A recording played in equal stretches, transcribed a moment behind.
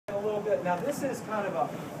little bit. Now this is kind of a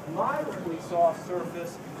moderately soft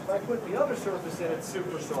surface. If I put the other surface in, it's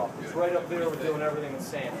super soft. It's right up there with doing everything in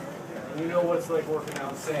sand. And you know what it's like working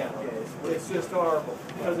out in sand. It's just horrible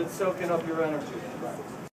because it's soaking up your energy.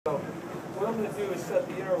 So what I'm going to do is set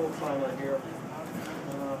the interval timer here.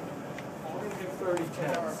 We're going to do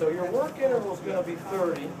 30-10. So your work interval is going to be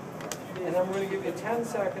 30, and then we're going to give you 10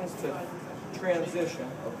 seconds to transition.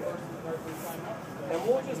 Okay. And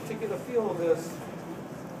we'll just to get a feel of this.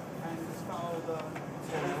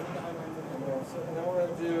 10. And then we're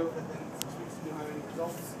going to do.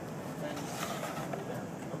 We'll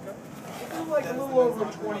do like a little over a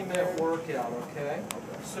 20-minute workout, okay?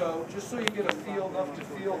 So just so you get a feel enough to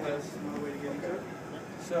feel this.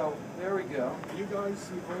 So there we go. You guys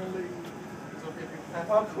only.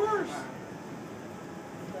 Of course.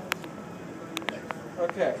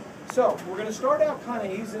 Okay. So we're going to start out kind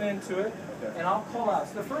of easing into it, and I'll call out.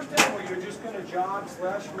 So the first interval, you're just going to jog /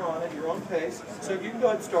 run at your own pace. So you can go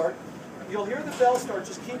ahead and start. You'll hear the bell start.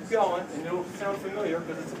 Just keep going, and it'll sound familiar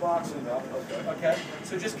because it's a boxing bell. Okay.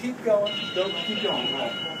 So just keep going. Don't keep going.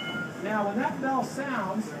 Now, when that bell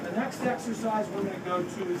sounds, the next exercise we're going to go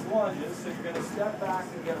to is lunges. So you're going to step back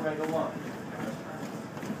and get ready to lunge.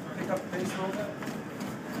 Pick up the pace a little bit.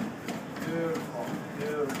 Beautiful.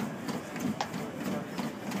 Beautiful.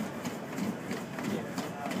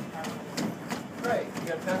 Great. You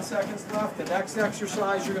got 10 seconds left. The next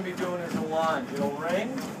exercise you're going to be doing is a lunge. It'll ring.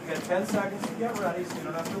 You got 10 seconds to get ready, so you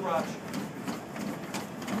don't have to rush.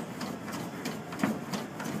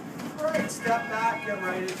 Great. Step back. Get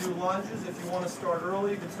ready to do lunges. If you want to start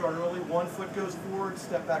early, you can start early. One foot goes forward.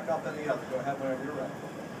 Step back up and the other. Go ahead whenever you're ready.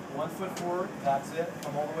 1 foot forward. That's it.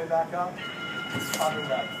 Come all the way back up. Other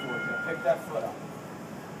leg forward. Pick that foot up.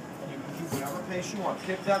 And you can keep whatever pace you want.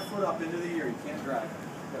 Kick that foot up into the ear. You can't drag it.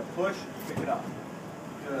 You're going to push, pick it up.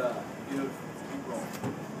 Good. Beautiful. Keep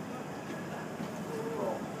rolling.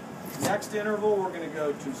 Roll. Next interval, we're going to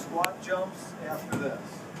go to squat jumps after this.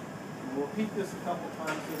 And we'll repeat this a couple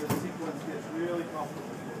times so the sequence gets really comfortable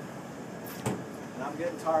for you. And I'm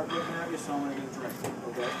getting tired looking at you, so I'm going to get a drink.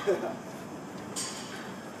 Okay?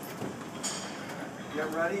 Get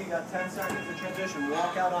ready. You got 10 seconds to transition.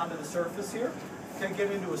 Walk out onto the surface here. Okay, get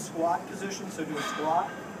into a squat position, so do a squat.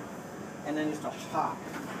 And then just a hop.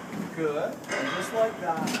 Good. And just like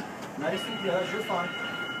that. Nice and good. You're fine.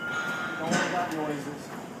 Don't worry about noises.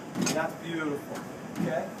 That's beautiful.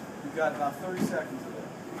 Okay? You've got about 30 seconds of it.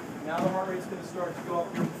 Now the heart rate's going to start to go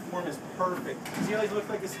up. Your form is perfect. See how you look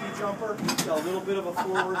like a ski jumper? Got a little bit of a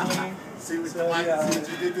forward lean. See what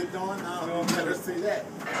you did to Dawn? Now you better see that.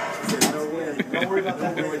 No way. Don't worry about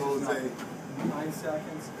that noise. Jose. 9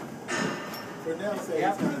 seconds.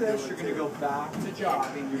 After this, you're going to go back to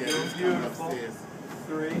jogging. You're doing beautiful.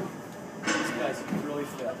 3. These guys are really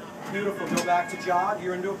fit. Beautiful. Go back to jog.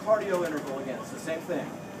 You're into a cardio interval again. It's the same thing.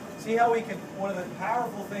 See how we can, one of the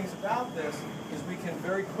powerful things about this is we can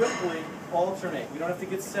very quickly alternate. We don't have to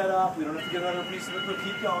get set up. We don't have to get another piece of it, but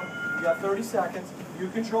keep going. You got 30 seconds. You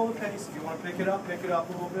control the pace. If you want to pick it up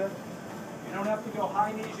a little bit. You don't have to go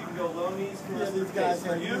high knees, you can go low knees. Yeah, these guys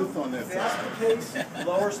are youth on this. Faster pace,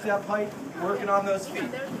 lower step height, working on those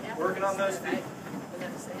feet. Working on those feet.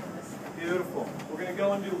 Beautiful. We're going to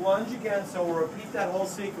go and do lunge again, so we'll repeat that whole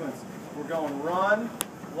sequence. We're going run,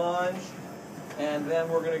 lunge, and then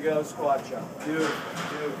we're going to go squat jump.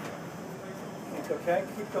 Beautiful. Beautiful. Okay,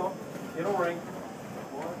 keep going. It'll ring.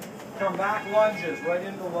 Come back, lunges, right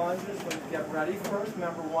into lunges. Get ready first.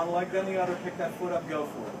 Remember, one leg, then the other. Pick that foot up, go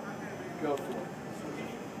for it. Go for it.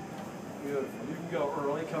 Beautiful. You can go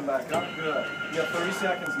early, come back up. Good. You have 30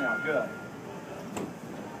 seconds now. Good.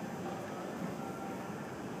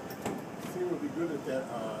 See, we'll be good at that.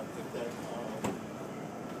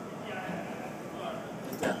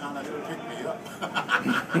 How not to pick me up.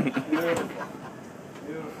 Beautiful.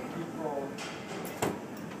 Beautiful. Keep rolling.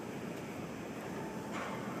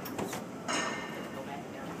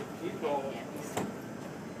 Keep rolling.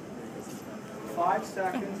 5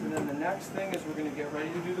 seconds, and then the next thing is we're going to get ready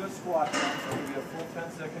to do those squat jumps. So we'll give you a full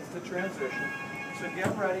 10 seconds to transition. So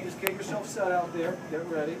get ready. Just get yourself set out there. Get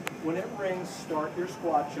ready. When it rings, start your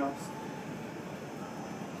squat jumps.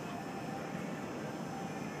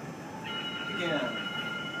 Again.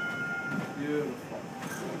 Beautiful.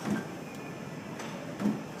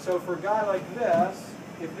 So for a guy like this,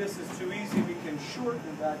 if this is too easy, we can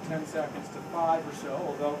shorten that 10 seconds to 5 or so,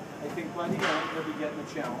 although I think by the end you'll be getting a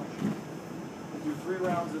challenge. We'll do 3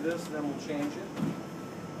 rounds of this, and then we'll change it.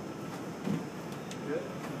 Good.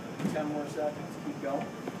 10 more seconds. Keep going.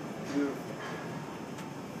 Beautiful.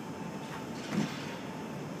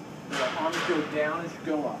 Your arms go down as you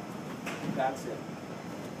go up. That's it.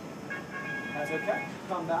 That's okay.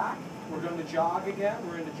 Come back. We're going to jog again.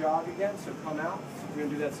 We're going to jog again. So come out. We're going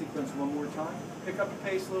to do that sequence one more time. Pick up the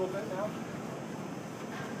pace a little bit now.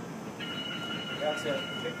 That's it.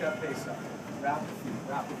 Pick that pace up. Wrap the feet.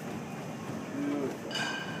 Wrap the feet. Beautiful.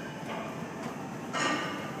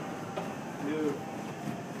 Beautiful.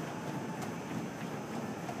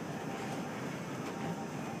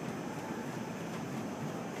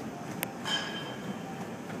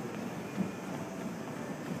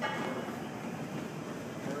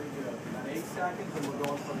 Seconds, and we're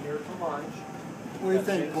going from here to lunge. What do you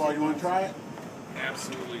think, Paul? You want to try it?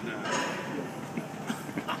 Absolutely not.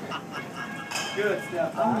 Good,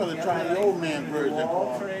 Steph. I'm going to try the old man version,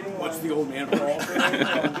 Paul. What's the old man version?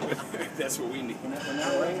 That's what we need.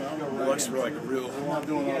 Looks like a real. I'm not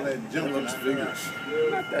doing all that jumping. Looks vigorous.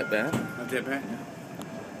 Not that bad. Not that bad.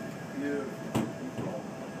 Beautiful.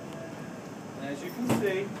 And as you can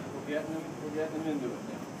see, we're getting them into it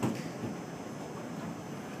now.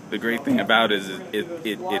 The great thing about it is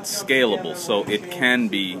it's scalable, so it can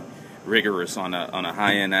be rigorous on a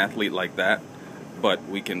high-end athlete like that, but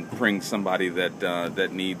we can bring somebody that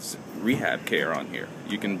needs rehab care on here.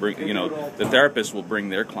 You can bring, the therapist will bring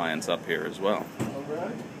their clients up here as well. All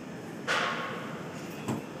right.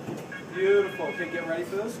 Beautiful. Okay, get ready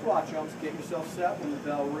for those squat jumps. Get yourself set. When the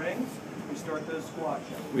bell rings, we start those squat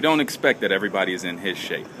jumps. We don't expect that everybody is in his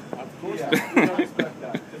shape. Of course, we don't expect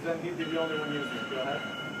that, because then he'd be the only one using it. Go ahead.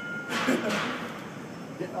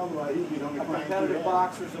 Otherwise, he'd be the only A client you competitive have.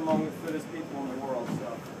 boxer's among the fittest people in the world,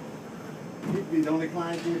 so He'd be the only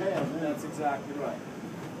client you have. Man. that's exactly right.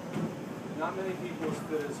 Not many people as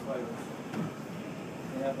fit as fighters.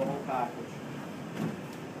 They have the whole package.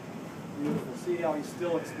 Beautiful. See how he's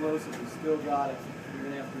still explosive. He's still got it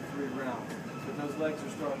even after 3 rounds. But those legs are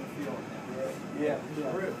starting to feel it now. Yeah, it's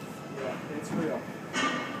real. Yeah, it's real.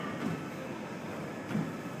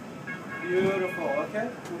 Beautiful. Okay,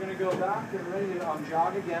 we're going to go back. Get ready to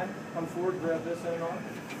jog again. Come forward. Grab this end arm.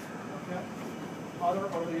 Okay.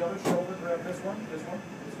 Over the other shoulder. Grab this one. This one.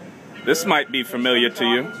 This one. This might be familiar to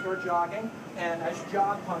you. Start jogging, and as you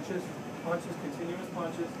jog, punches, continuous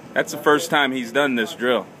punches. That's the first time he's done this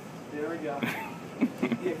drill. There we go.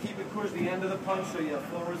 Yeah, keep it towards the end of the punch so you have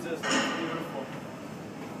full resistance. Beautiful.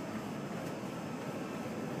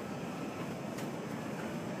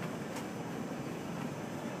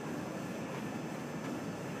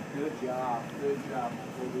 Good job. Good job.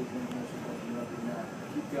 Pull these intermissions up and up your neck.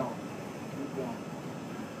 Keep going. Keep going.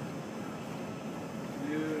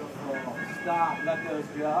 Beautiful. Stop. Let those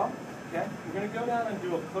go. Okay? We're going to go down and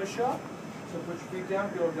do a push-up. So put your feet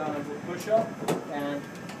down, go down and do a push-up and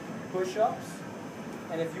push-ups.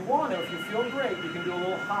 And if you want to, if you feel great, you can do a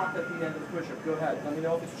little hop at the end of the push-up. Go ahead. Let me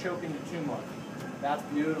know if it's choking you too much. That's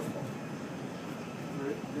beautiful.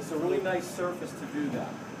 This is a really nice surface to do that.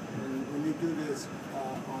 When you do this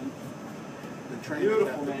on the trainer,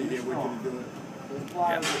 Beautiful, man. we're going to do it. Those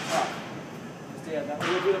pliers are tough. Just add that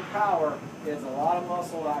little bit of power. There's a lot of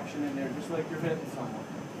muscle action in there, just like you're hitting someone.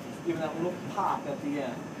 Just giving that little pop at the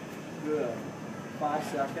end. Good. 5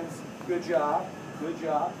 seconds. Good job. Good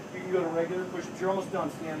job. You can go to regular push-ups. You're almost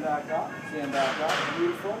done. Stand back up. Stand back up.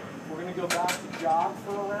 Beautiful. We're going to go back to jog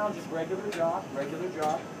for a round. Just regular jog. Regular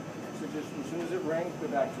jog. So just as soon as it rings, go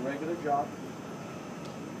back to regular jog.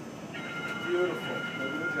 Beautiful.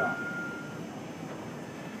 Regular jog.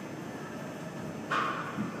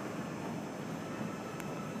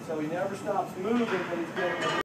 So he never stops moving, but he's getting